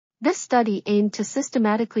This study aimed to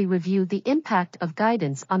systematically review the impact of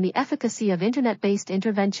guidance on the efficacy of internet-based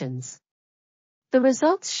interventions. The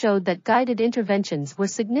results showed that guided interventions were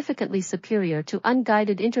significantly superior to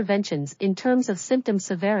unguided interventions in terms of symptom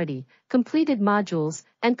severity, completed modules,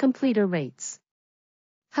 and completer rates.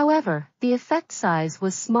 However, the effect size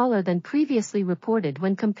was smaller than previously reported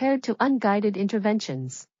when compared to unguided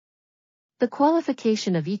interventions. The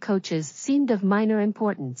qualification of e-coaches seemed of minor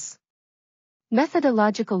importance.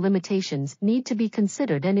 Methodological limitations need to be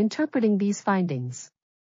considered in interpreting these findings.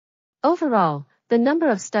 Overall, the number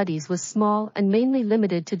of studies was small and mainly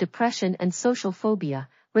limited to depression and social phobia,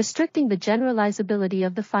 restricting the generalizability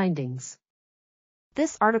of the findings.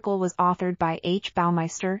 This article was authored by H.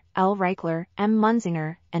 Baumeister, L. Reichler, M.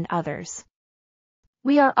 Munzinger, and others.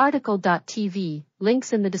 We are RTCLTV,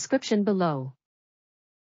 links in the description below.